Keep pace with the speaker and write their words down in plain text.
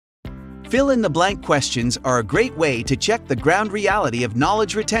Fill-in-the-blank questions are a great way to check the ground reality of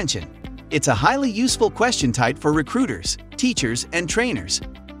knowledge retention. It's a highly useful question type for recruiters, teachers, and trainers.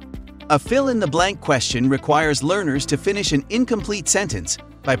 A fill-in-the-blank question requires learners to finish an incomplete sentence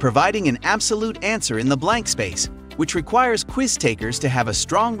by providing an absolute answer in the blank space, which requires quiz takers to have a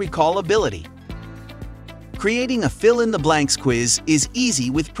strong recall ability. Creating a fill-in-the-blanks quiz is easy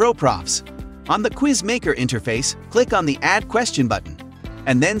with ProProfs. On the Quiz Maker interface, click on the Add Question button,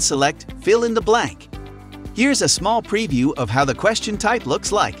 and then select Fill in the Blank. Here's a small preview of how the question type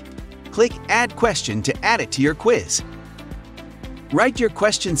looks like. Click Add Question to add it to your quiz. Write your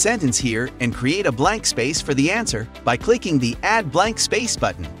question sentence here and create a blank space for the answer by clicking the Add Blank Space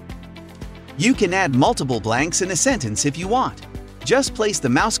button. You can add multiple blanks in a sentence if you want. Just place the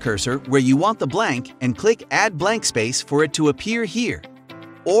mouse cursor where you want the blank and click Add Blank Space for it to appear here.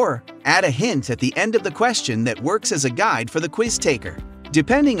 Or add a hint at the end of the question that works as a guide for the quiz taker.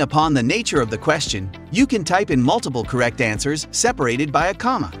 Depending upon the nature of the question, you can type in multiple correct answers separated by a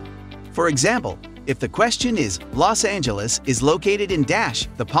comma. For example, if the question is Los Angeles is located in dash,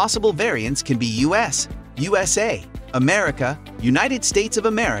 the possible variants can be US, USA, America, United States of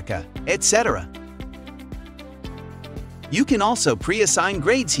America, etc. You can also pre-assign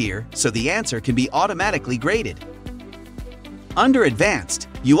grades here so the answer can be automatically graded. Under Advanced,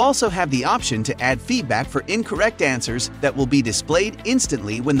 you also have the option to add feedback for incorrect answers that will be displayed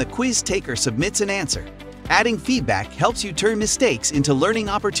instantly when the quiz taker submits an answer. Adding feedback helps you turn mistakes into learning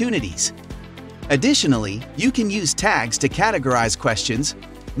opportunities. Additionally, you can use tags to categorize questions,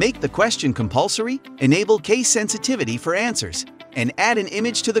 make the question compulsory, enable case sensitivity for answers, and add an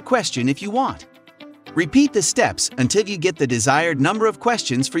image to the question if you want. Repeat the steps until you get the desired number of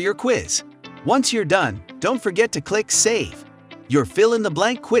questions for your quiz. Once you're done, don't forget to click Save. Your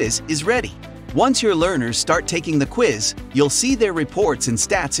fill-in-the-blank quiz is ready. Once your learners start taking the quiz, you'll see their reports and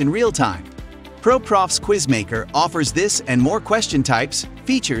stats in real time. ProProfs Quiz Maker offers this and more question types,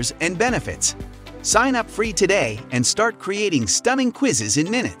 features, and benefits. Sign up free today and start creating stunning quizzes in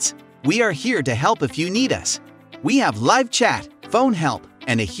minutes. We are here to help if you need us. We have live chat, phone help,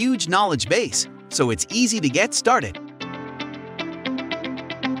 and a huge knowledge base, so it's easy to get started.